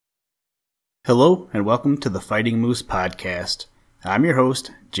Hello and welcome to the Fighting Moose podcast. I'm your host,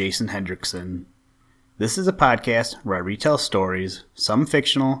 Jason Hendrickson. This is a podcast where I retell stories, some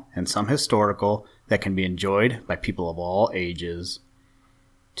fictional and some historical, that can be enjoyed by people of all ages.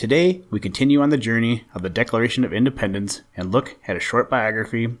 Today, we continue on the journey of the Declaration of Independence and look at a short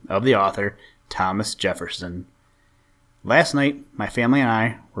biography of the author, Thomas Jefferson. Last night, my family and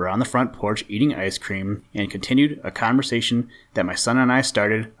I were on the front porch eating ice cream and continued a conversation that my son and I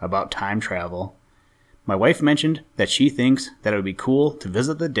started about time travel. My wife mentioned that she thinks that it would be cool to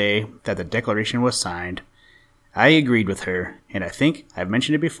visit the day that the Declaration was signed. I agreed with her, and I think I've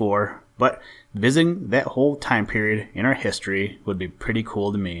mentioned it before, but visiting that whole time period in our history would be pretty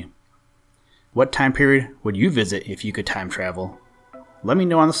cool to me. What time period would you visit if you could time travel? Let me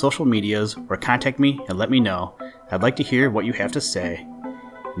know on the social medias or contact me and let me know. I'd like to hear what you have to say.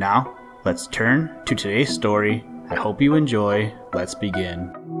 Now, let's turn to today's story. I hope you enjoy. Let's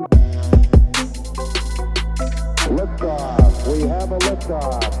begin. Liftoff. We have a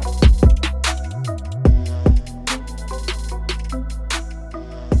liftoff.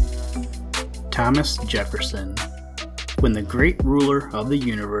 Thomas Jefferson. When the great ruler of the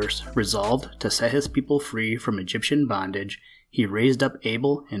universe resolved to set his people free from Egyptian bondage, he raised up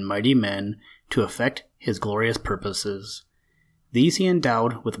able and mighty men to effect his glorious purposes. These he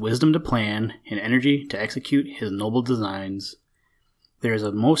endowed with wisdom to plan and energy to execute his noble designs. There is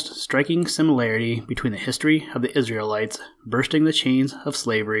a most striking similarity between the history of the Israelites bursting the chains of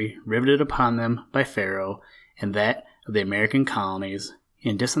slavery riveted upon them by Pharaoh and that of the American colonies,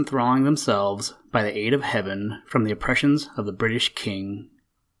 and disenthralling themselves by the aid of heaven from the oppressions of the British king.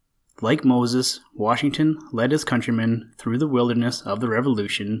 Like Moses, Washington led his countrymen through the wilderness of the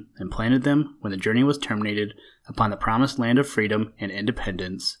Revolution and planted them when the journey was terminated upon the promised land of freedom and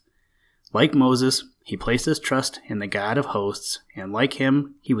independence. Like Moses, he placed his trust in the God of hosts, and like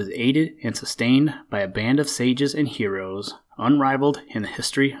him, he was aided and sustained by a band of sages and heroes, unrivaled in the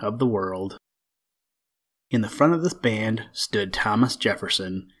history of the world. In the front of this band stood Thomas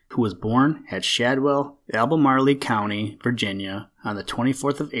Jefferson, who was born at Shadwell, Albemarle County, Virginia, on the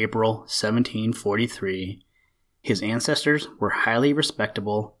 24th of April, 1743. His ancestors were highly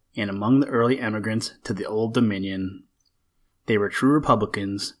respectable and among the early emigrants to the Old Dominion. They were true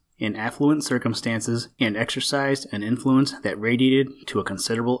Republicans, in affluent circumstances, and exercised an influence that radiated to a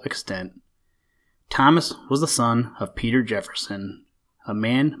considerable extent. Thomas was the son of Peter Jefferson, a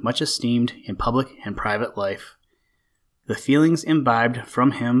man much esteemed in public and private life. The feelings imbibed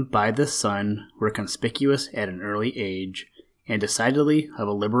from him by this son were conspicuous at an early age, and decidedly of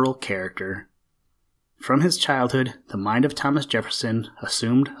a liberal character. From his childhood, the mind of Thomas Jefferson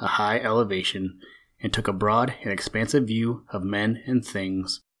assumed a high elevation, and took a broad and expansive view of men and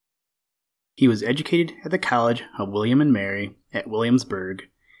things. He was educated at the College of William and Mary at Williamsburg,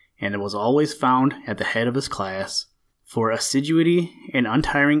 and was always found at the head of his class. For assiduity and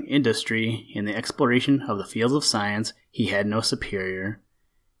untiring industry in the exploration of the fields of science, he had no superior.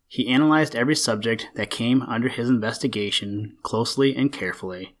 He analyzed every subject that came under his investigation closely and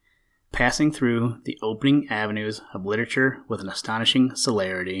carefully, passing through the opening avenues of literature with an astonishing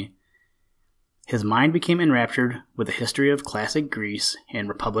celerity. His mind became enraptured with the history of classic Greece and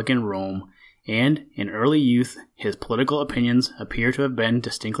republican Rome, and in early youth his political opinions appear to have been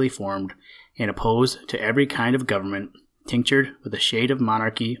distinctly formed and opposed to every kind of government, tinctured with a shade of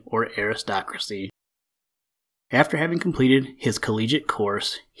monarchy or aristocracy. After having completed his collegiate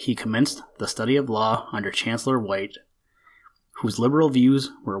course, he commenced the study of law under Chancellor White, whose liberal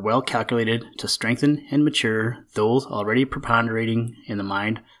views were well calculated to strengthen and mature those already preponderating in the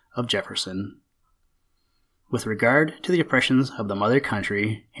mind of Jefferson. With regard to the oppressions of the mother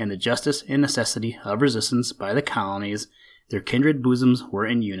country and the justice and necessity of resistance by the colonies, their kindred bosoms were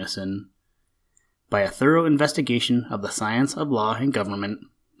in unison. By a thorough investigation of the science of law and government,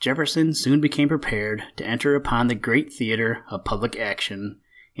 Jefferson soon became prepared to enter upon the great theater of public action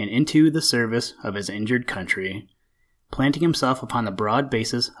and into the service of his injured country. Planting himself upon the broad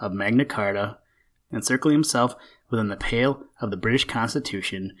basis of Magna Carta, encircling himself within the pale of the British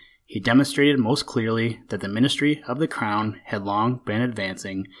Constitution, he demonstrated most clearly that the ministry of the Crown had long been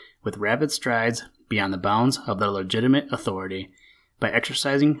advancing with rapid strides beyond the bounds of their legitimate authority, by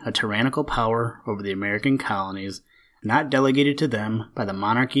exercising a tyrannical power over the American colonies, not delegated to them by the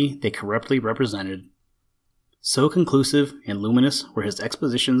monarchy they corruptly represented. So conclusive and luminous were his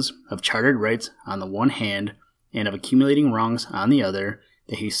expositions of chartered rights on the one hand, and of accumulating wrongs on the other,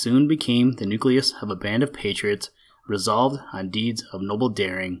 that he soon became the nucleus of a band of patriots resolved on deeds of noble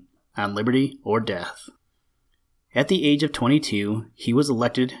daring, on liberty or death. At the age of 22, he was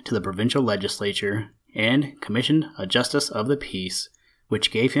elected to the provincial legislature, and commissioned a justice of the peace, which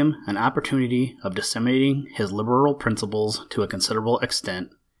gave him an opportunity of disseminating his liberal principles to a considerable extent.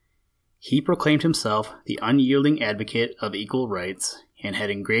 He proclaimed himself the unyielding advocate of equal rights, and had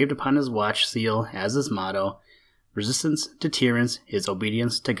engraved upon his watch seal as his motto, "Resistance to tyrants is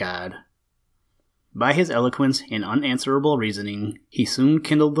obedience to God." By his eloquence and unanswerable reasoning, he soon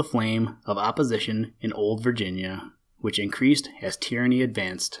kindled the flame of opposition in old Virginia, which increased as tyranny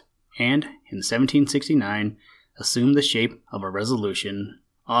advanced, and in 1769 assumed the shape of a resolution,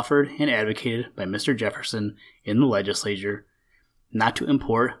 offered and advocated by Mr. Jefferson in the legislature, not to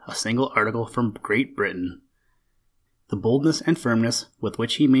import a single article from Great Britain. The boldness and firmness with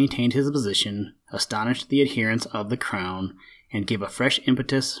which he maintained his position astonished the adherents of the crown, and gave a fresh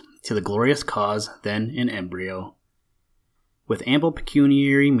impetus to the glorious cause then in embryo. With ample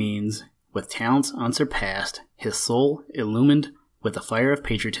pecuniary means, with talents unsurpassed, his soul illumined with the fire of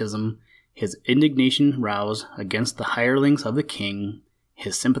patriotism, his indignation roused against the hirelings of the king,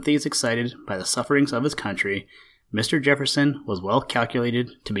 his sympathies excited by the sufferings of his country, Mr. Jefferson was well calculated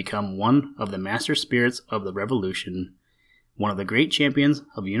to become one of the master spirits of the Revolution, one of the great champions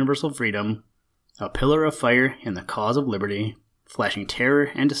of universal freedom, a pillar of fire in the cause of liberty, flashing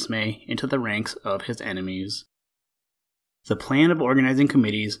terror and dismay into the ranks of his enemies. The plan of organizing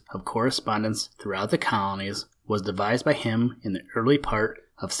committees of correspondence throughout the colonies was devised by him in the early part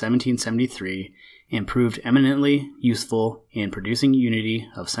of 1773, and proved eminently useful in producing unity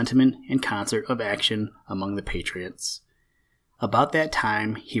of sentiment and concert of action among the patriots. About that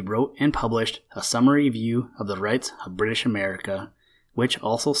time he wrote and published a summary view of the rights of British America, which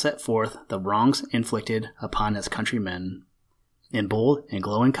also set forth the wrongs inflicted upon his countrymen, in bold and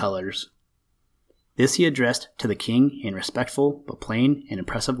glowing colors. This he addressed to the king in respectful but plain and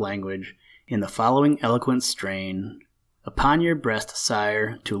impressive language, in the following eloquent strain: "Upon your breast,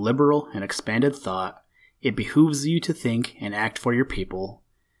 sire, to liberal and expanded thought, it behooves you to think and act for your people.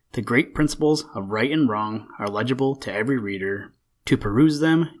 The great principles of right and wrong are legible to every reader. To peruse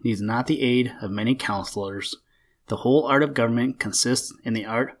them needs not the aid of many counselors. The whole art of government consists in the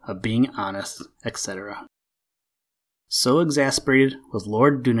art of being honest," etc. So exasperated was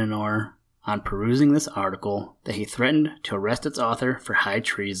Lord Dunanore on perusing this article that he threatened to arrest its author for high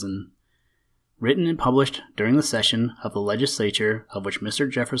treason. Written and published during the session of the legislature of which Mr.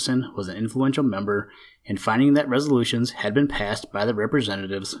 Jefferson was an influential member, and finding that resolutions had been passed by the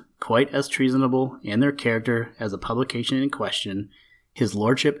representatives quite as treasonable in their character as the publication in question, his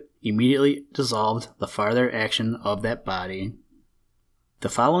lordship immediately dissolved the farther action of that body. The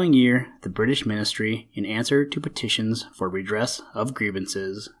following year, the British ministry, in answer to petitions for redress of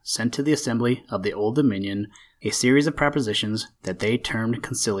grievances, sent to the Assembly of the Old Dominion a series of propositions that they termed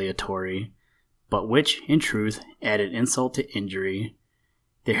conciliatory, but which, in truth, added insult to injury.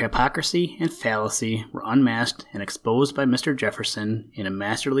 Their hypocrisy and fallacy were unmasked and exposed by Mr. Jefferson in a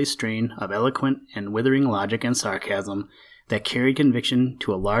masterly strain of eloquent and withering logic and sarcasm that carried conviction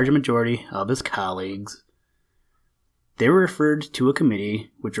to a large majority of his colleagues. They were referred to a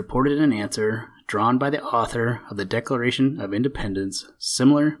committee which reported an answer drawn by the author of the Declaration of Independence,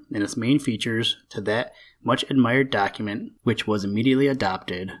 similar in its main features to that much admired document, which was immediately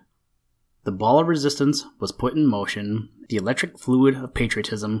adopted. The ball of resistance was put in motion. The electric fluid of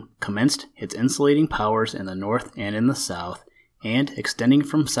patriotism commenced its insulating powers in the North and in the South, and, extending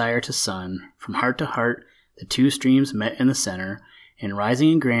from sire to son, from heart to heart, the two streams met in the center, and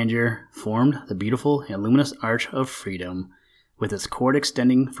rising in grandeur, formed the beautiful and luminous arch of freedom, with its cord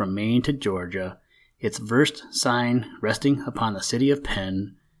extending from Maine to Georgia, its versed sign resting upon the city of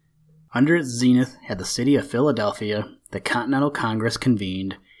Penn. Under its zenith at the city of Philadelphia, the Continental Congress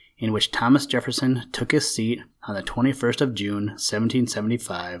convened, in which Thomas Jefferson took his seat on the 21st of June,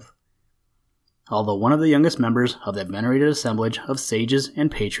 1775. Although one of the youngest members of that venerated assemblage of sages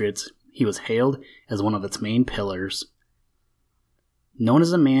and patriots, he was hailed as one of its main pillars. Known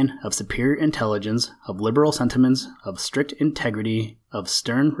as a man of superior intelligence, of liberal sentiments, of strict integrity, of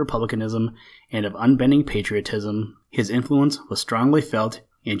stern republicanism, and of unbending patriotism, his influence was strongly felt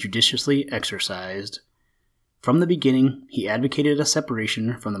and judiciously exercised. From the beginning, he advocated a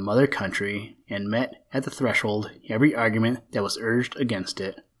separation from the mother country, and met at the threshold every argument that was urged against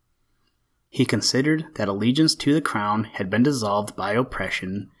it. He considered that allegiance to the crown had been dissolved by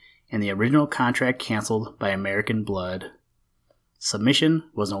oppression, and the original contract canceled by American blood. Submission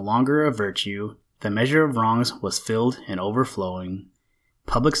was no longer a virtue. The measure of wrongs was filled and overflowing.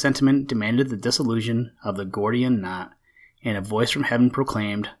 Public sentiment demanded the dissolution of the Gordian knot, and a voice from heaven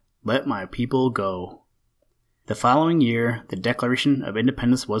proclaimed, "Let my people go." The following year, the Declaration of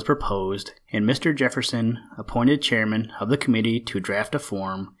Independence was proposed, and Mr. Jefferson, appointed chairman of the committee to draft a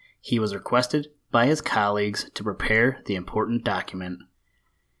form, he was requested by his colleagues to prepare the important document.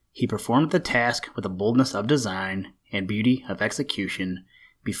 He performed the task with a boldness of design and beauty of execution,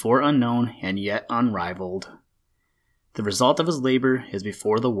 before unknown and yet unrivaled. The result of his labor is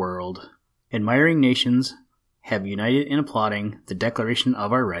before the world. Admiring nations have united in applauding the Declaration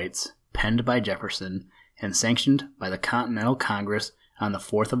of Our Rights, penned by Jefferson and sanctioned by the Continental Congress on the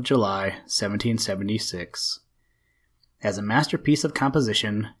 4th of July, 1776. As a masterpiece of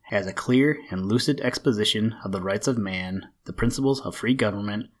composition, as a clear and lucid exposition of the rights of man, the principles of free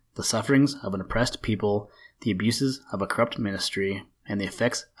government, the sufferings of an oppressed people, the abuses of a corrupt ministry, and the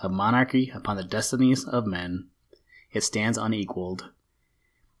effects of monarchy upon the destinies of men, it stands unequaled.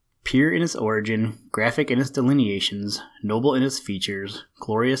 Pure in its origin, graphic in its delineations, noble in its features,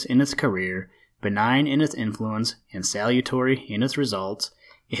 glorious in its career, benign in its influence, and salutary in its results,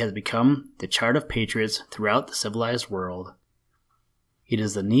 it has become the chart of patriots throughout the civilized world. It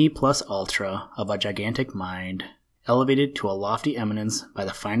is the ne plus ultra of a gigantic mind, elevated to a lofty eminence by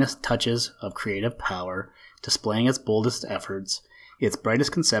the finest touches of creative power, displaying its boldest efforts, its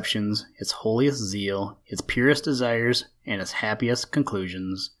brightest conceptions, its holiest zeal, its purest desires, and its happiest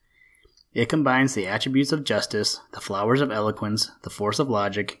conclusions. It combines the attributes of justice, the flowers of eloquence, the force of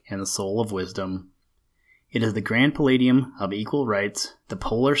logic, and the soul of wisdom. It is the grand palladium of equal rights, the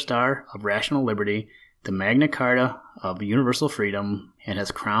polar star of rational liberty, the Magna Carta of universal freedom, and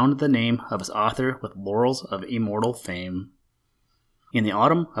has crowned the name of its author with laurels of immortal fame. In the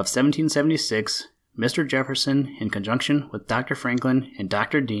autumn of 1776, Mr. Jefferson, in conjunction with Dr. Franklin and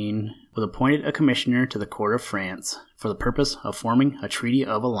Dr. Dean, was appointed a commissioner to the court of France for the purpose of forming a treaty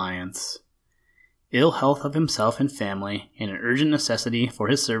of alliance. Ill health of himself and family, and an urgent necessity for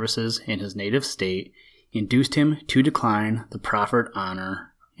his services in his native state, induced him to decline the proffered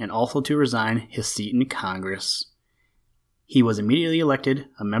honor, and also to resign his seat in Congress. He was immediately elected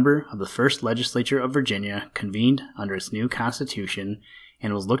a member of the first legislature of Virginia, convened under its new constitution,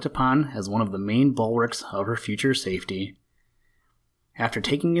 and was looked upon as one of the main bulwarks of her future safety. After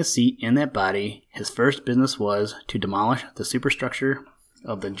taking his seat in that body, his first business was to demolish the superstructure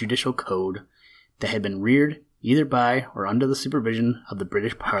of the judicial code that had been reared either by or under the supervision of the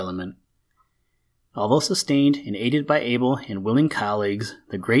British Parliament. Although sustained and aided by able and willing colleagues,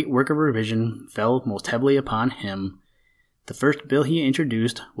 the great work of revision fell most heavily upon him. The first bill he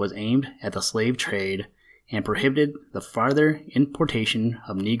introduced was aimed at the slave trade, and prohibited the farther importation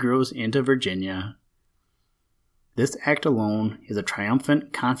of Negroes into Virginia. This act alone is a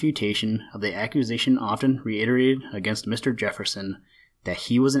triumphant confutation of the accusation often reiterated against Mr. Jefferson that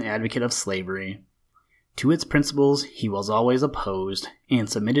he was an advocate of slavery. To its principles he was always opposed, and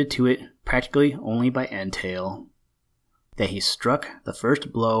submitted to it practically only by entail. That he struck the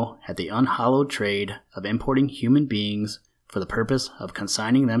first blow at the unhallowed trade of importing human beings for the purpose of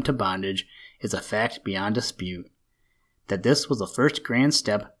consigning them to bondage is a fact beyond dispute. That this was the first grand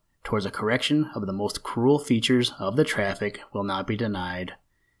step towards a correction of the most cruel features of the traffic will not be denied.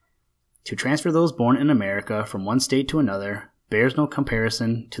 To transfer those born in America from one state to another bears no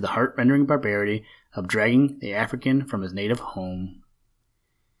comparison to the heart-rending barbarity of dragging the African from his native home.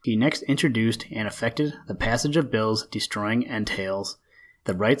 He next introduced and effected the passage of bills destroying entails,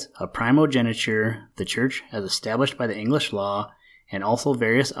 the rights of primogeniture, the church as established by the English law, and also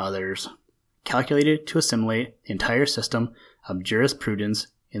various others, calculated to assimilate the entire system of jurisprudence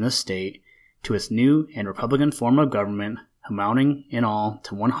in the state to its new and republican form of government, amounting in all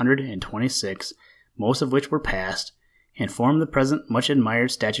to 126, most of which were passed, and form the present much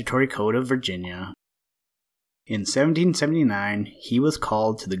admired statutory code of Virginia. In 1779, he was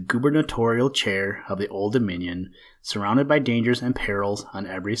called to the gubernatorial chair of the Old Dominion, surrounded by dangers and perils on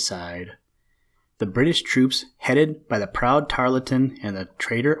every side. The British troops, headed by the proud Tarleton and the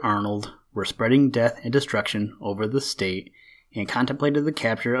traitor Arnold, were spreading death and destruction over the state, and contemplated the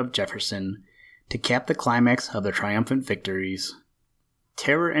capture of Jefferson, to cap the climax of their triumphant victories.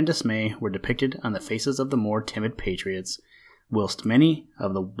 Terror and dismay were depicted on the faces of the more timid patriots, whilst many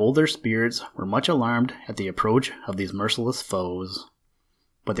of the bolder spirits were much alarmed at the approach of these merciless foes.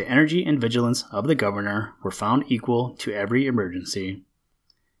 But the energy and vigilance of the governor were found equal to every emergency.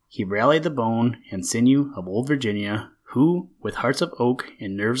 He rallied the bone and sinew of old Virginia, who, with hearts of oak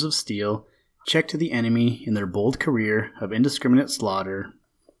and nerves of steel, checked the enemy in their bold career of indiscriminate slaughter.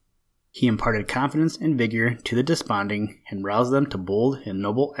 He imparted confidence and vigor to the desponding, and roused them to bold and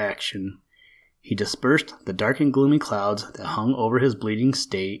noble action. He dispersed the dark and gloomy clouds that hung over his bleeding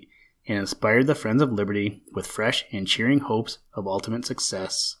state, and inspired the friends of liberty with fresh and cheering hopes of ultimate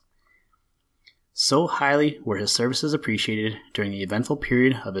success. So highly were his services appreciated during the eventful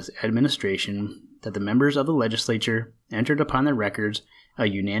period of his administration that the members of the legislature entered upon their records a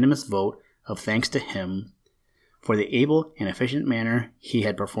unanimous vote of thanks to him, for the able and efficient manner he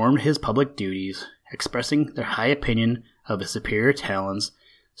had performed his public duties, expressing their high opinion of his superior talents,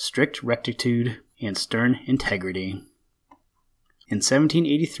 strict rectitude, and stern integrity. In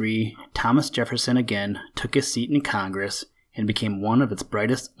 1783, Thomas Jefferson again took his seat in Congress and became one of its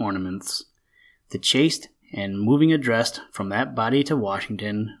brightest ornaments. The chaste and moving address from that body to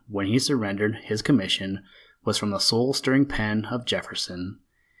Washington when he surrendered his commission was from the soul-stirring pen of Jefferson.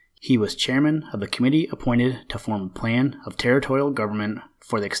 He was chairman of the committee appointed to form a plan of territorial government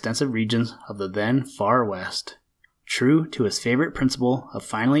for the extensive regions of the then far West. True to his favorite principle of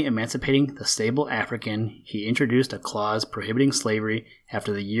finally emancipating the sable African, he introduced a clause prohibiting slavery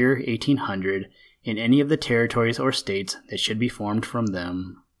after the year 1800 in any of the territories or states that should be formed from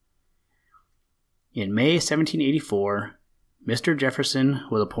them. In May 1784, Mr. Jefferson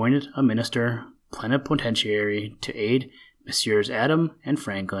was appointed a minister plenipotentiary to aid Messrs. Adams and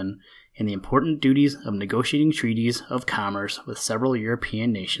Franklin in the important duties of negotiating treaties of commerce with several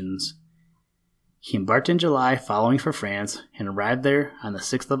European nations. He embarked in July following for France and arrived there on the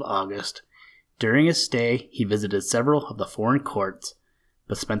 6th of August. During his stay, he visited several of the foreign courts,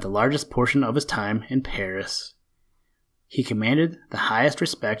 but spent the largest portion of his time in Paris. He commanded the highest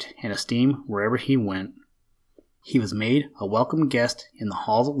respect and esteem wherever he went. He was made a welcome guest in the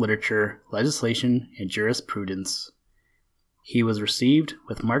halls of literature, legislation, and jurisprudence. He was received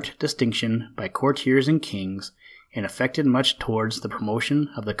with marked distinction by courtiers and kings, and effected much towards the promotion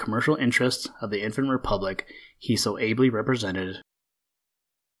of the commercial interests of the infant republic he so ably represented.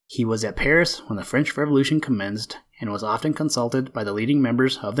 He was at Paris when the French Revolution commenced, and was often consulted by the leading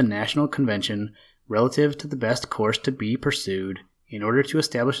members of the National Convention relative to the best course to be pursued in order to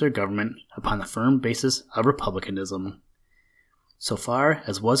establish their government upon the firm basis of republicanism. So far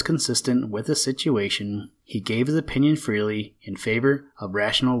as was consistent with the situation, he gave his opinion freely in favor of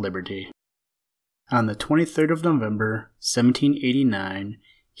rational liberty. On the 23rd of November, 1789,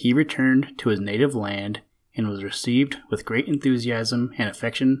 he returned to his native land and was received with great enthusiasm and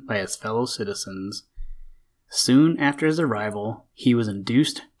affection by his fellow citizens. Soon after his arrival, he was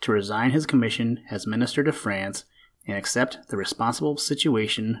induced to resign his commission as minister to France and accept the responsible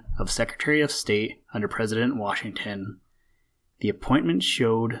situation of Secretary of State under President Washington. The appointment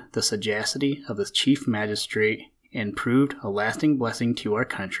showed the sagacity of the chief magistrate and proved a lasting blessing to our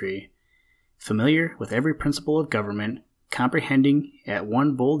country. Familiar with every principle of government, comprehending at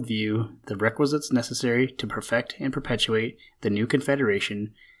one bold view the requisites necessary to perfect and perpetuate the new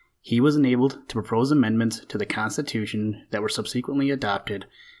Confederation, he was enabled to propose amendments to the Constitution that were subsequently adopted,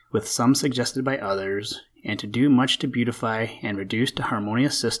 with some suggested by others, and to do much to beautify and reduce to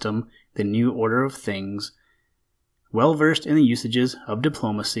harmonious system the new order of things. Well versed in the usages of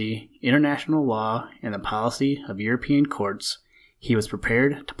diplomacy, international law, and the policy of European courts, he was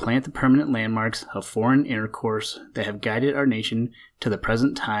prepared to plant the permanent landmarks of foreign intercourse that have guided our nation to the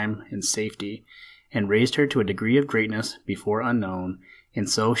present time in safety, and raised her to a degree of greatness before unknown in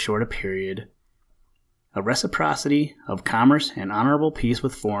so short a period. A reciprocity of commerce and honorable peace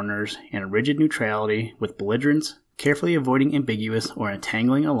with foreigners, and a rigid neutrality with belligerents, carefully avoiding ambiguous or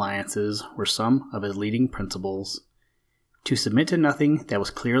entangling alliances, were some of his leading principles. To submit to nothing that was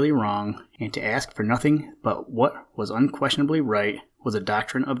clearly wrong, and to ask for nothing but what was unquestionably right, was a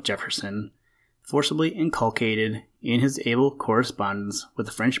doctrine of Jefferson, forcibly inculcated in his able correspondence with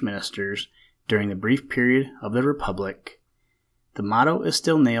the French ministers during the brief period of the Republic. The motto is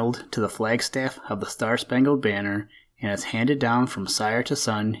still nailed to the flagstaff of the Star-Spangled Banner, and is handed down from sire to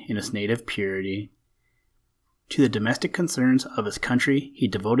son in its native purity. To the domestic concerns of his country he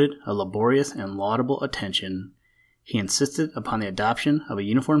devoted a laborious and laudable attention. He insisted upon the adoption of a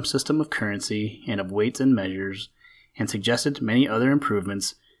uniform system of currency and of weights and measures, and suggested many other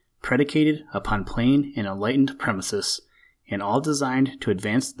improvements predicated upon plain and enlightened premises, and all designed to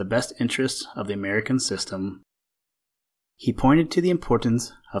advance the best interests of the American system. He pointed to the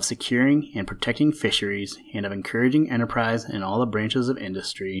importance of securing and protecting fisheries and of encouraging enterprise in all the branches of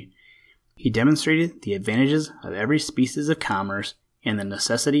industry. He demonstrated the advantages of every species of commerce and the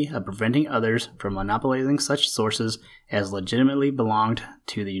necessity of preventing others from monopolizing such sources as legitimately belonged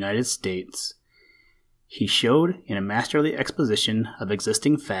to the United States. He showed in a masterly exposition of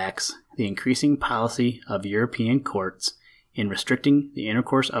existing facts the increasing policy of European courts in restricting the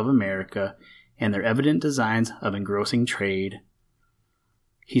intercourse of America and their evident designs of engrossing trade.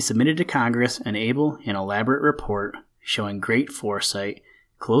 He submitted to Congress an able and elaborate report showing great foresight,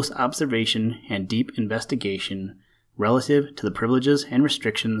 close observation, and deep investigation relative to the privileges and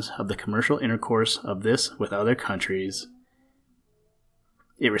restrictions of the commercial intercourse of this with other countries.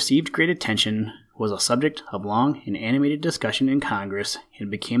 It received great attention, was a subject of long and animated discussion in Congress and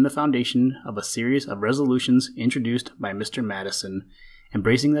became the foundation of a series of resolutions introduced by Mr. Madison,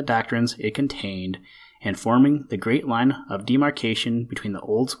 embracing the doctrines it contained and forming the great line of demarcation between the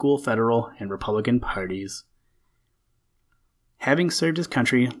old school Federal and Republican parties. Having served his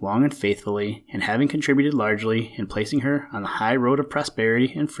country long and faithfully, and having contributed largely in placing her on the high road of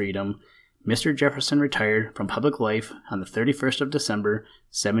prosperity and freedom, Mr. Jefferson retired from public life on the 31st of December,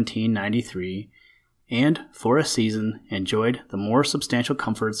 1793, and, for a season, enjoyed the more substantial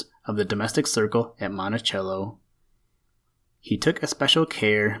comforts of the domestic circle at Monticello. He took especial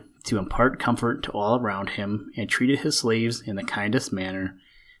care to impart comfort to all around him, and treated his slaves in the kindest manner,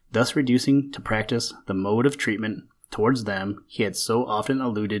 thus reducing to practice the mode of treatment towards them he had so often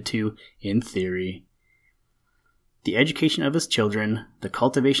alluded to in theory. The education of his children, the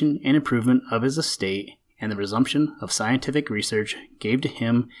cultivation and improvement of his estate, and the resumption of scientific research gave to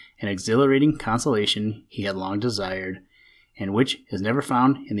him an exhilarating consolation he had long desired, and which is never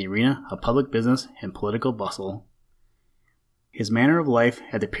found in the arena of public business and political bustle. His manner of life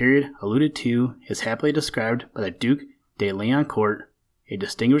at the period alluded to is happily described by the Duc de Liancourt, a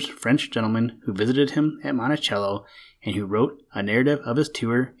distinguished French gentleman who visited him at Monticello and who wrote a narrative of his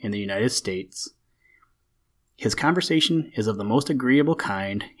tour in the United States. His conversation is of the most agreeable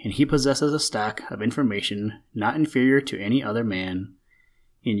kind, and he possesses a stock of information not inferior to any other man.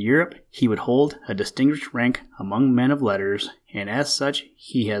 In Europe he would hold a distinguished rank among men of letters, and as such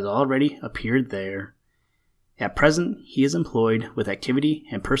he has already appeared there. At present he is employed with activity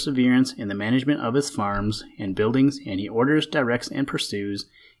and perseverance in the management of his farms and buildings, and he orders, directs, and pursues,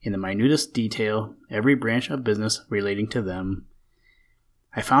 in the minutest detail, every branch of business relating to them.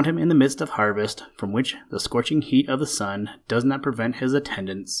 I found him in the midst of harvest, from which the scorching heat of the sun does not prevent his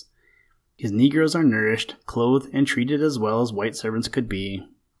attendance. His negroes are nourished, clothed, and treated as well as white servants could be.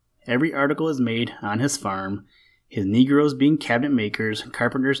 Every article is made on his farm, his negroes being cabinet makers,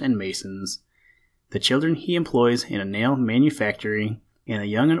 carpenters, and masons. The children he employs in a nail manufactory, and the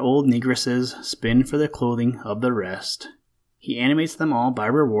young and old negresses spin for the clothing of the rest. He animates them all by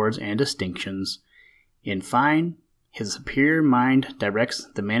rewards and distinctions. In fine, his superior mind directs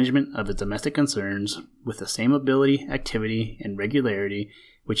the management of his domestic concerns with the same ability, activity, and regularity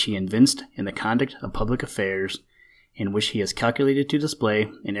which he evinced in the conduct of public affairs, and which he is calculated to display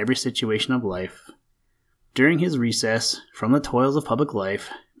in every situation of life. During his recess from the toils of public life,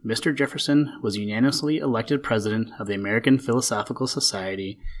 Mr. Jefferson was unanimously elected president of the American Philosophical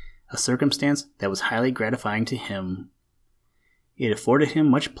Society, a circumstance that was highly gratifying to him. It afforded him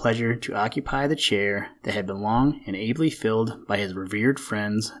much pleasure to occupy the chair that had been long and ably filled by his revered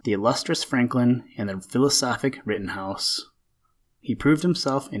friends, the illustrious Franklin and the philosophic Rittenhouse. He proved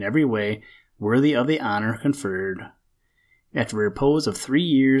himself in every way worthy of the honor conferred. After a repose of 3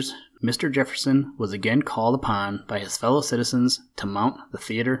 years, Mr. Jefferson was again called upon by his fellow citizens to mount the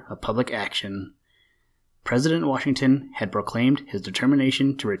theater of public action. President Washington had proclaimed his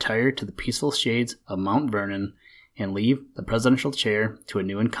determination to retire to the peaceful shades of Mount Vernon and leave the presidential chair to a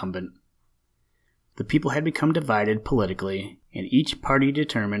new incumbent. The people had become divided politically, and each party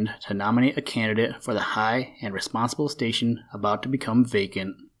determined to nominate a candidate for the high and responsible station about to become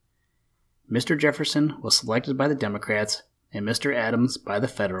vacant. Mr. Jefferson was selected by the Democrats and Mr. Adams by the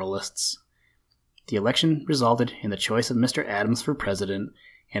Federalists. The election resulted in the choice of Mr. Adams for president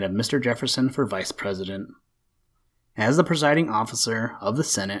and of Mr. Jefferson for vice president. As the presiding officer of the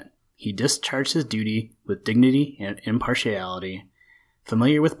Senate, he discharged his duty with dignity and impartiality.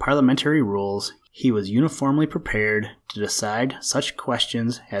 Familiar with parliamentary rules, he was uniformly prepared to decide such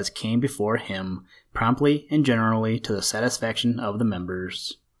questions as came before him, promptly and generally to the satisfaction of the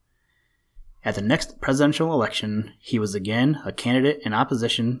members. At the next presidential election, he was again a candidate in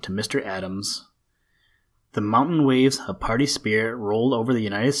opposition to Mr. Adams. The mountain waves of party spirit rolled over the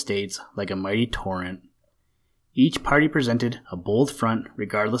United States like a mighty torrent. Each party presented a bold front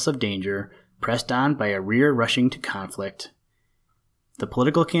regardless of danger, pressed on by a rear rushing to conflict. The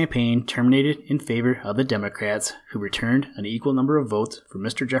political campaign terminated in favor of the Democrats, who returned an equal number of votes for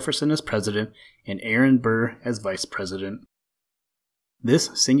Mr. Jefferson as president and Aaron Burr as vice president.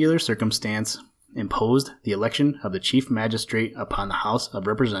 This singular circumstance imposed the election of the chief magistrate upon the House of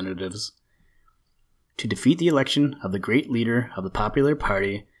Representatives. To defeat the election of the great leader of the popular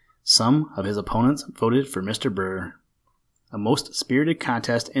party, some of his opponents voted for Mr. Burr. A most spirited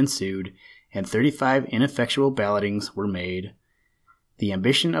contest ensued, and 35 ineffectual ballotings were made. The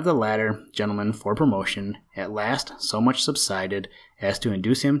ambition of the latter gentleman for promotion at last so much subsided as to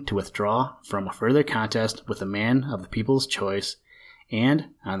induce him to withdraw from a further contest with a man of the people's choice, and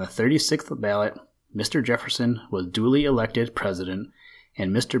on the 36th ballot, Mr. Jefferson was duly elected president,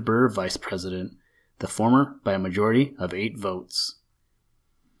 and Mr. Burr vice president, the former by a majority of 8 votes.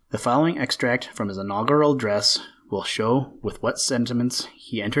 The following extract from his inaugural address will show with what sentiments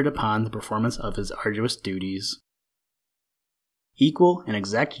he entered upon the performance of his arduous duties. Equal and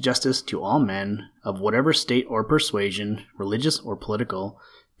exact justice to all men, of whatever state or persuasion, religious or political,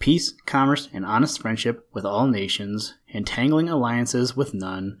 peace, commerce, and honest friendship with all nations, entangling alliances with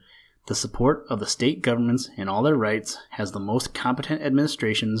none, the support of the state governments in all their rights has the most competent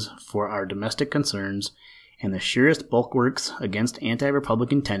administrations for our domestic concerns, and the surest bulwarks against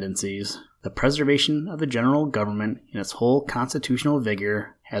anti-republican tendencies, the preservation of the general government in its whole constitutional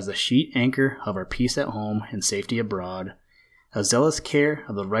vigor as the sheet anchor of our peace at home and safety abroad, a zealous care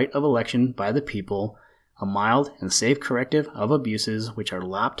of the right of election by the people, a mild and safe corrective of abuses which are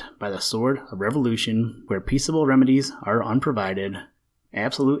lopped by the sword of revolution where peaceable remedies are unprovided,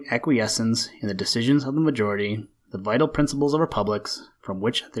 absolute acquiescence in the decisions of the majority, the vital principles of republics, from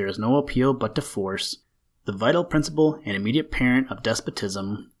which there is no appeal but to force, the vital principle and immediate parent of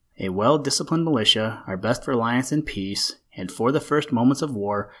despotism, a well-disciplined militia, our best reliance in peace, and for the first moments of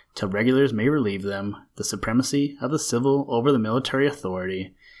war, till regulars may relieve them, the supremacy of the civil over the military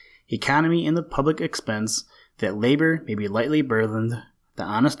authority, economy in the public expense, that labor may be lightly burthened, the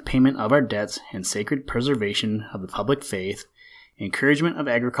honest payment of our debts and sacred preservation of the public faith, encouragement of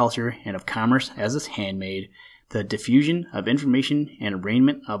agriculture and of commerce as its handmaid, the diffusion of information and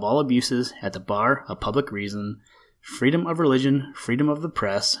arraignment of all abuses at the bar of public reason, freedom of religion, freedom of the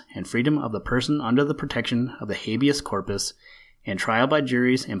press, and freedom of the person under the protection of the habeas corpus, and trial by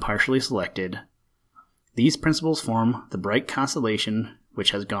juries impartially selected. These principles form the bright constellation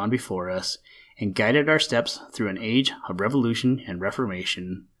which has gone before us, and guided our steps through an age of revolution and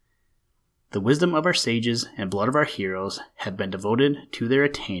reformation. The wisdom of our sages and blood of our heroes have been devoted to their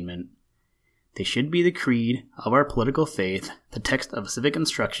attainment. They should be the creed of our political faith, the text of civic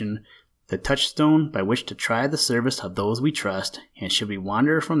instruction, the touchstone by which to try the service of those we trust, and should we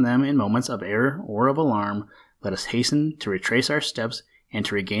wander from them in moments of error or of alarm, let us hasten to retrace our steps and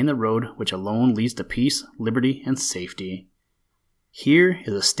to regain the road which alone leads to peace, liberty, and safety. Here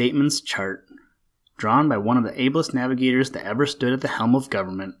is a statesman's chart, drawn by one of the ablest navigators that ever stood at the helm of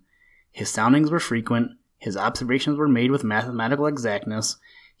government. His soundings were frequent, his observations were made with mathematical exactness,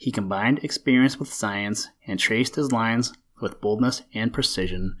 he combined experience with science, and traced his lines with boldness and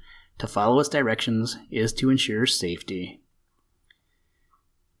precision. To follow its directions is to ensure safety.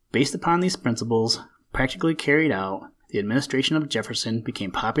 Based upon these principles, practically carried out, the administration of Jefferson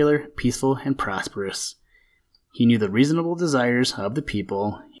became popular, peaceful, and prosperous. He knew the reasonable desires of the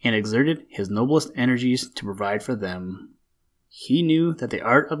people, and exerted his noblest energies to provide for them. He knew that the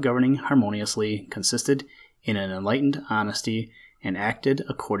art of governing harmoniously consisted in an enlightened honesty, and acted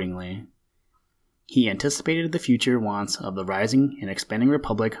accordingly. He anticipated the future wants of the rising and expanding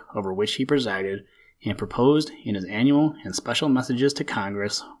republic over which he presided, and proposed in his annual and special messages to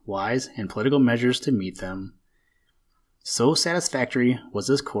Congress wise and political measures to meet them. So satisfactory was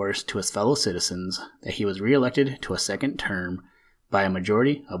this course to his fellow citizens that he was re-elected to a second term by a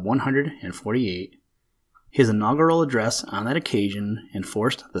majority of 148. His inaugural address on that occasion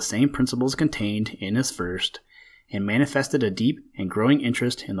enforced the same principles contained in his first, and manifested a deep and growing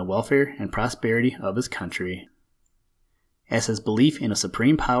interest in the welfare and prosperity of his country. As his belief in a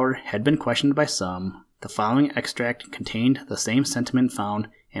supreme power had been questioned by some, the following extract contained the same sentiment found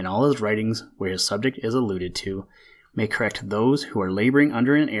in all his writings where his subject is alluded to, may correct those who are laboring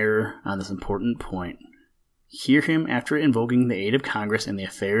under an error on this important point. Hear him after invoking the aid of Congress in the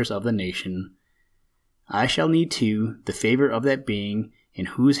affairs of the nation. I shall need too the favor of that being in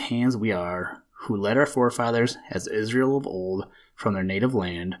whose hands we are, who led our forefathers as Israel of old from their native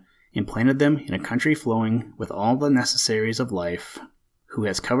land, and planted them in a country flowing with all the necessaries of life, who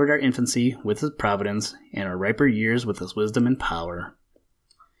has covered our infancy with his providence, and our riper years with his wisdom and power.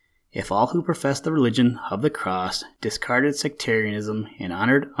 If all who professed the religion of the cross discarded sectarianism and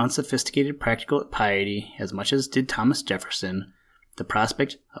honored unsophisticated practical piety as much as did Thomas Jefferson, the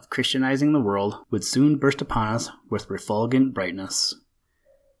prospect of Christianizing the world would soon burst upon us with refulgent brightness.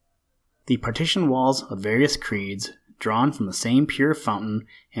 The partition walls of various creeds, drawn from the same pure fountain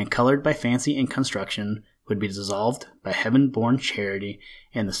and colored by fancy and construction, would be dissolved by heaven-born charity,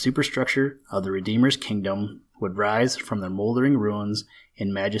 and the superstructure of the Redeemer's kingdom would rise from their moldering ruins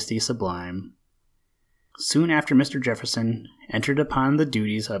in majesty sublime. Soon after Mr. Jefferson entered upon the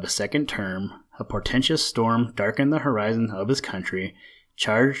duties of his second term, a portentous storm darkened the horizon of his country,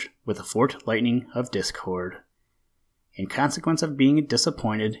 charged with the forked lightning of discord. In consequence of being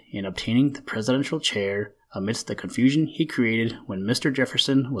disappointed in obtaining the presidential chair amidst the confusion he created when Mr.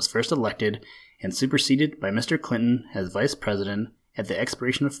 Jefferson was first elected and superseded by Mr. Clinton as vice president at the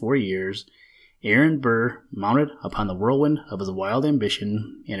expiration of 4 years, Aaron Burr mounted upon the whirlwind of his wild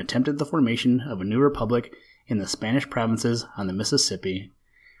ambition and attempted the formation of a new republic in the Spanish provinces on the Mississippi,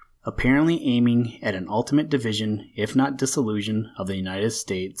 apparently aiming at an ultimate division, if not dissolution, of the United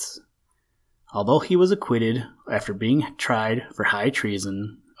States. Although he was acquitted after being tried for high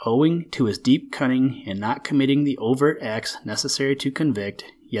treason, owing to his deep cunning in not committing the overt acts necessary to convict,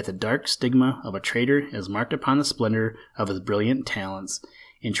 yet the dark stigma of a traitor is marked upon the splendor of his brilliant talents,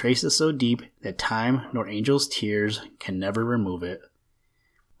 and traces so deep that time nor angels' tears can never remove it.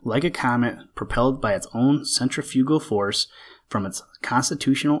 Like a comet propelled by its own centrifugal force from its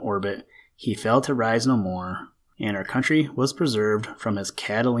constitutional orbit, he fell to rise no more, and our country was preserved from his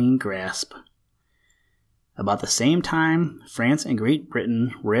Cataline grasp. About the same time, France and Great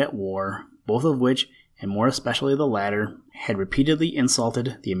Britain were at war, both of which, and more especially the latter, had repeatedly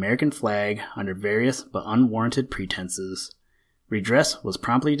insulted the American flag under various but unwarranted pretenses. Redress was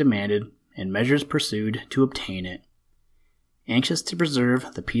promptly demanded, and measures pursued to obtain it. Anxious to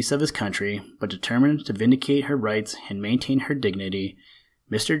preserve the peace of his country, but determined to vindicate her rights and maintain her dignity,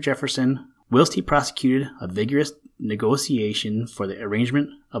 Mr. Jefferson, whilst he prosecuted a vigorous negotiation for the arrangement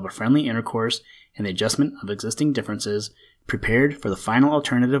of a friendly intercourse and the adjustment of existing differences, prepared for the final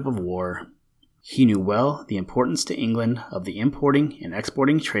alternative of war. He knew well the importance to England of the importing and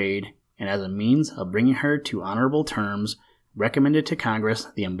exporting trade, and as a means of bringing her to honorable terms, recommended to Congress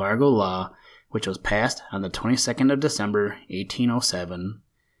the embargo law, which was passed on the 22nd of December, 1807.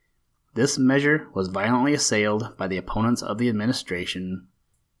 This measure was violently assailed by the opponents of the administration.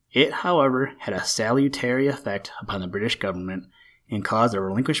 It, however, had a salutary effect upon the British government, and caused a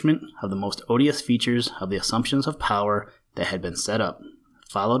relinquishment of the most odious features of the assumptions of power that had been set up,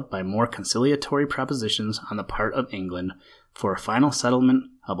 followed by more conciliatory propositions on the part of England for a final settlement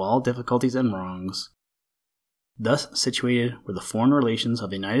of all difficulties and wrongs. Thus situated were the foreign relations of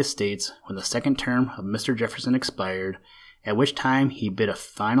the United States when the second term of Mr. Jefferson expired, at which time he bid a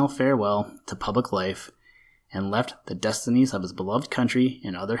final farewell to public life, and left the destinies of his beloved country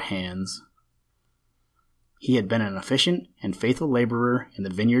in other hands. He had been an efficient and faithful laborer in the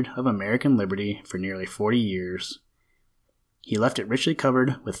vineyard of American liberty for nearly 40 years. He left it richly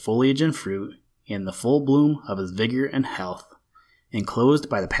covered with foliage and fruit, in the full bloom of his vigor and health, enclosed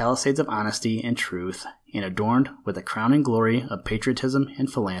by the palisades of honesty and truth, and adorned with the crowning glory of patriotism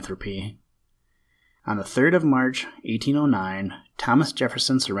and philanthropy. On the 3rd of March, 1809, Thomas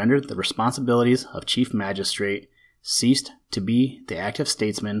Jefferson surrendered the responsibilities of Chief Magistrate, ceased to be the active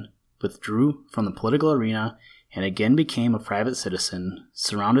statesman, withdrew from the political arena, and again became a private citizen,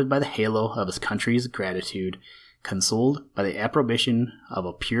 surrounded by the halo of his country's gratitude, consoled by the approbation of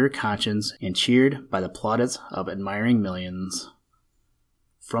a pure conscience, and cheered by the plaudits of admiring millions.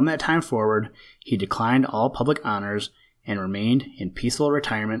 From that time forward, he declined all public honors, and remained in peaceful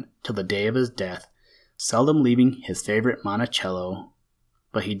retirement till the day of his death, seldom leaving his favorite Monticello.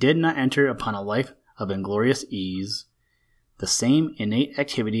 But he did not enter upon a life of inglorious ease. The same innate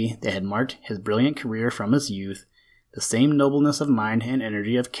activity that had marked his brilliant career from his youth, the same nobleness of mind and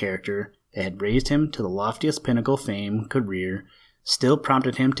energy of character that had raised him to the loftiest pinnacle fame could rear, still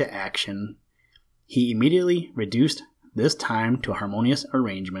prompted him to action. He immediately reduced this time to a harmonious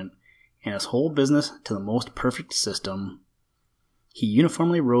arrangement, and his whole business to the most perfect system. He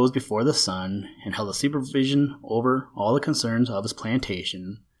uniformly rose before the sun, and held a supervision over all the concerns of his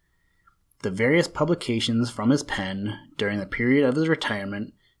plantation. The various publications from his pen during the period of his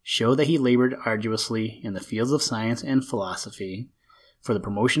retirement show that he labored arduously in the fields of science and philosophy. For the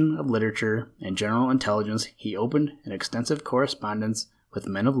promotion of literature and general intelligence, he opened an extensive correspondence with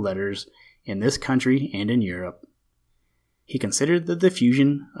men of letters in this country and in Europe. He considered the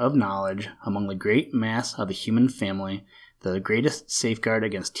diffusion of knowledge among the great mass of the human family the greatest safeguard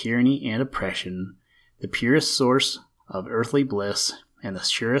against tyranny and oppression, the purest source of earthly bliss, and the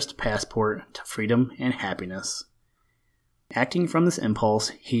surest passport to freedom and happiness. Acting from this impulse,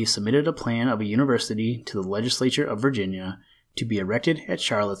 he submitted a plan of a university to the legislature of Virginia to be erected at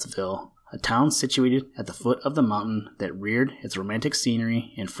Charlottesville, a town situated at the foot of the mountain that reared its romantic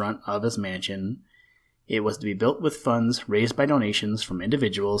scenery in front of his mansion. It was to be built with funds raised by donations from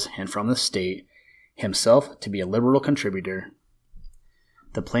individuals and from the state, himself to be a liberal contributor.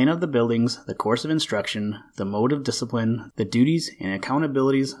 The plan of the buildings, the course of instruction, the mode of discipline, the duties and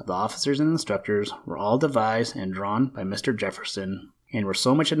accountabilities of the officers and instructors were all devised and drawn by Mr. Jefferson, and were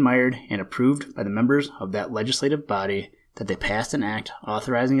so much admired and approved by the members of that legislative body that they passed an act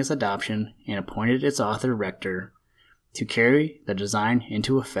authorizing its adoption and appointed its author rector, to carry the design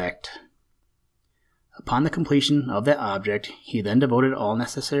into effect. Upon the completion of that object, he then devoted all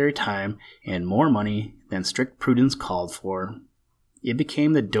necessary time and more money than strict prudence called for. it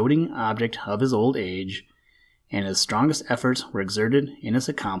became the doting object of his old age, and his strongest efforts were exerted in its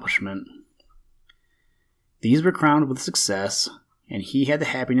accomplishment. These were crowned with success, and he had the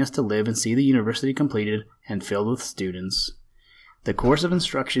happiness to live and see the university completed and filled with students. The course of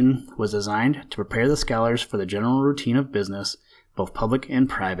instruction was designed to prepare the scholars for the general routine of business, both public and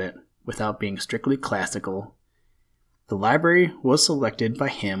private, without being strictly classical. The library was selected by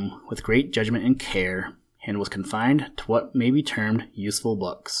him with great judgment and care, and was confined to what may be termed useful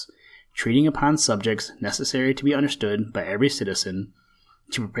books, treating upon subjects necessary to be understood by every citizen,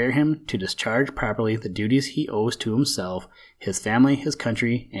 to prepare him to discharge properly the duties he owes to himself, his family, his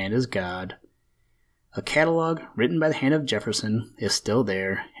country, and his God. A catalogue written by the hand of Jefferson is still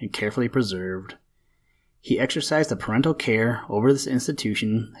there and carefully preserved. He exercised a parental care over this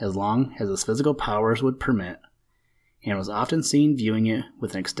institution as long as his physical powers would permit, and was often seen viewing it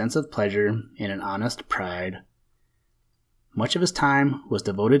with an extensive pleasure and an honest pride. Much of his time was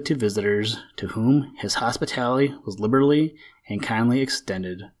devoted to visitors, to whom his hospitality was liberally and kindly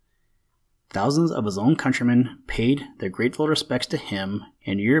extended. Thousands of his own countrymen paid their grateful respects to him,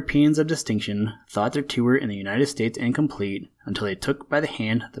 and Europeans of distinction thought their tour in the United States incomplete until they took by the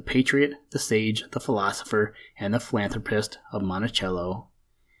hand the patriot, the sage, the philosopher, and the philanthropist of Monticello.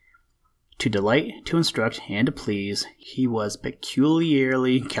 To delight, to instruct, and to please, he was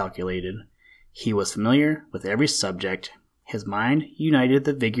peculiarly calculated. He was familiar with every subject. His mind united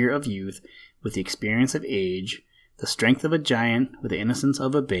the vigor of youth with the experience of age, the strength of a giant with the innocence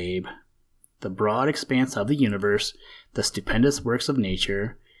of a babe. The broad expanse of the universe, the stupendous works of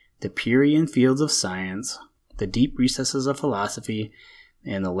nature, the Purian fields of science, the deep recesses of philosophy,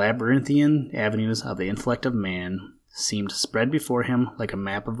 and the labyrinthian avenues of the intellect of man seemed spread before him like a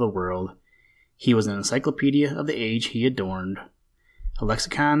map of the world. He was an encyclopedia of the age he adorned, a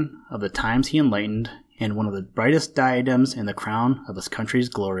lexicon of the times he enlightened, and one of the brightest diadems in the crown of his country's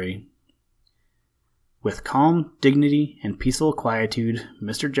glory. With calm dignity and peaceful quietude,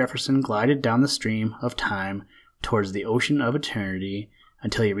 Mr. Jefferson glided down the stream of time towards the ocean of eternity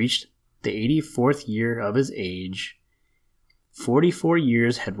until he reached the 84th year of his age. 44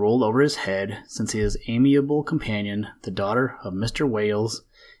 years had rolled over his head since his amiable companion, the daughter of Mr. Wales,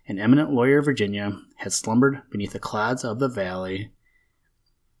 an eminent lawyer of Virginia, had slumbered beneath the clods of the valley.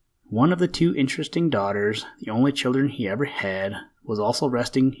 One of the two interesting daughters, the only children he ever had, was also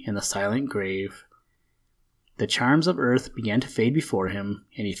resting in the silent grave. The charms of earth began to fade before him,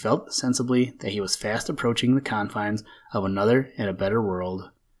 and he felt sensibly that he was fast approaching the confines of another and a better world.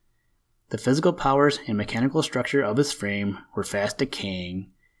 The physical powers and mechanical structure of his frame were fast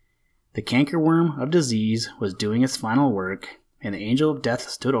decaying. The cankerworm of disease was doing its final work, and the angel of death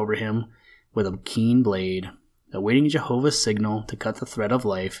stood over him with a keen blade, awaiting Jehovah's signal to cut the thread of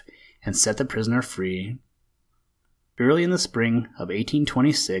life and set the prisoner free. Early in the spring of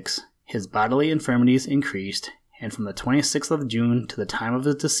 1826, his bodily infirmities increased, and from the 26th of June to the time of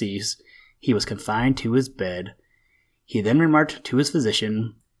his decease, he was confined to his bed. He then remarked to his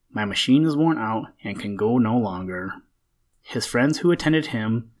physician, "My machine is worn out and can go no longer." His friends who attended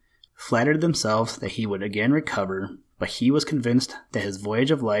him flattered themselves that he would again recover, but he was convinced that his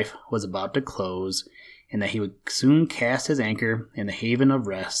voyage of life was about to close, and that he would soon cast his anchor in the haven of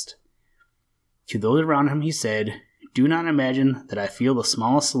rest. To those around him he said, "Do not imagine that I feel the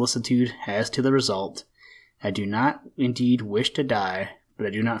smallest solicitude as to the result. I do not indeed wish to die, but I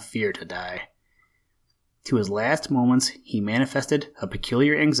do not fear to die." To his last moments he manifested a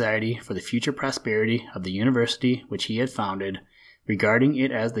peculiar anxiety for the future prosperity of the university which he had founded, regarding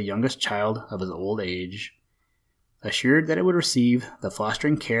it as the youngest child of his old age. Assured that it would receive the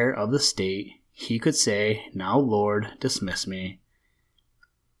fostering care of the state, he could say, "Now, Lord, dismiss me."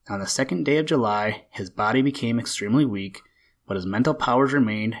 On the 2nd day of July, his body became extremely weak, but his mental powers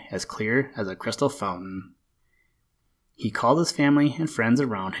remained as clear as a crystal fountain. He called his family and friends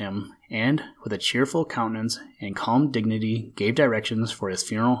around him, and, with a cheerful countenance and calm dignity, gave directions for his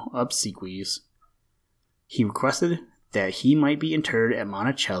funeral obsequies. He requested that he might be interred at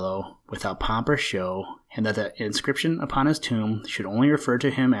Monticello without pomp or show, and that the inscription upon his tomb should only refer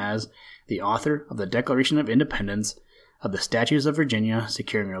to him as the author of the Declaration of Independence, of the Statutes of Virginia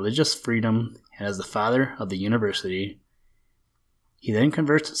securing religious freedom, and as the father of the university. He then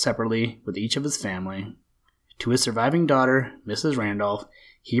conversed separately with each of his family. To his surviving daughter, Mrs. Randolph,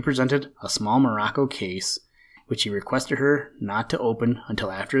 he presented a small morocco case, which he requested her not to open until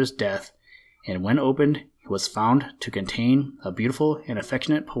after his death, and when opened, it was found to contain a beautiful and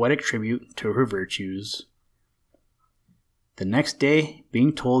affectionate poetic tribute to her virtues. The next day,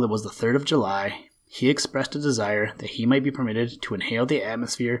 being told it was the 3rd of July, he expressed a desire that he might be permitted to inhale the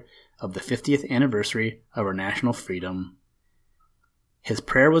atmosphere of the 50th anniversary of our national freedom. His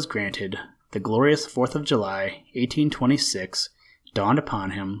prayer was granted. The glorious 4th of July, 1826, dawned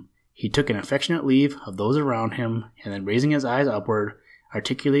upon him. He took an affectionate leave of those around him, and then raising his eyes upward,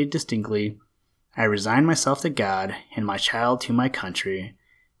 articulated distinctly, "I resign myself to God, and my child to my country,"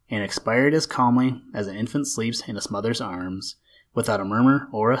 and expired as calmly as an infant sleeps in its mother's arms, without a murmur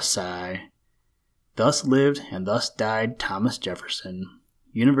or a sigh. Thus lived and thus died Thomas Jefferson,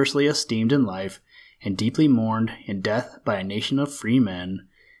 universally esteemed in life, and deeply mourned in death by a nation of free men,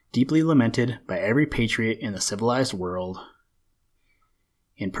 deeply lamented by every patriot in the civilized world.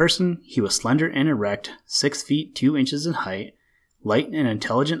 In person, he was slender and erect, 6 feet 2 inches in height, light and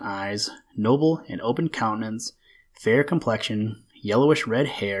intelligent eyes, noble and open countenance, fair complexion, yellowish red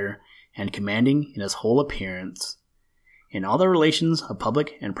hair, and commanding in his whole appearance. In all the relations of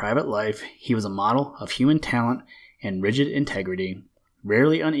public and private life, he was a model of human talent and rigid integrity,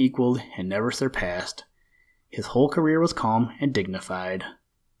 rarely unequaled and never surpassed. His whole career was calm and dignified.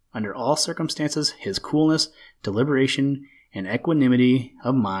 Under all circumstances, his coolness, deliberation, and equanimity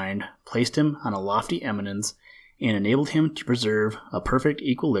of mind placed him on a lofty eminence and enabled him to preserve a perfect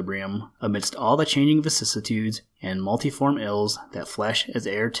equilibrium amidst all the changing vicissitudes and multiform ills that flesh is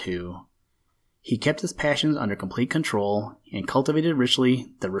heir to. He kept his passions under complete control and cultivated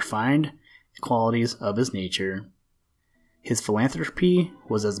richly the refined qualities of his nature. His philanthropy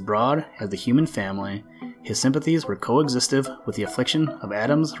was as broad as the human family. His sympathies were coexistive with the affliction of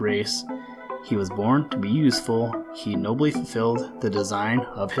Adam's race. He was born to be useful. He nobly fulfilled the design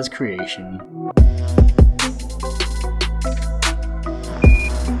of his creation.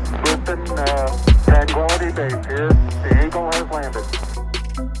 Listen, Tranquility Base here. The Eagle has landed.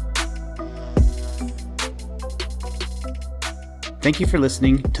 Thank you for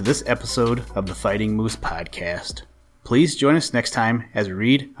listening to this episode of the Fighting Moose Podcast. Please join us next time as we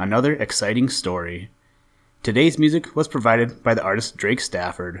read another exciting story. Today's music was provided by the artist Drake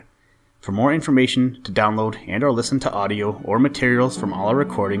Stafford. For more information, to download and or listen to audio or materials from all our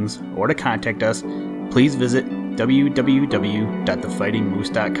recordings, or to contact us, please visit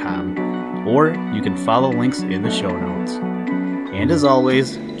www.thefightingmoose.com, or you can follow links in the show notes. And as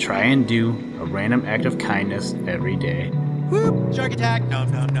always, try and do a random act of kindness every day. Whoop! Shark attack,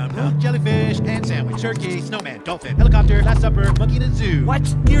 nom nom nom nom. Jellyfish, pan sandwich, turkey, snowman, dolphin, helicopter, last supper, monkey in a zoo. What?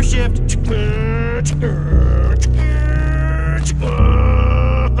 Gear shift.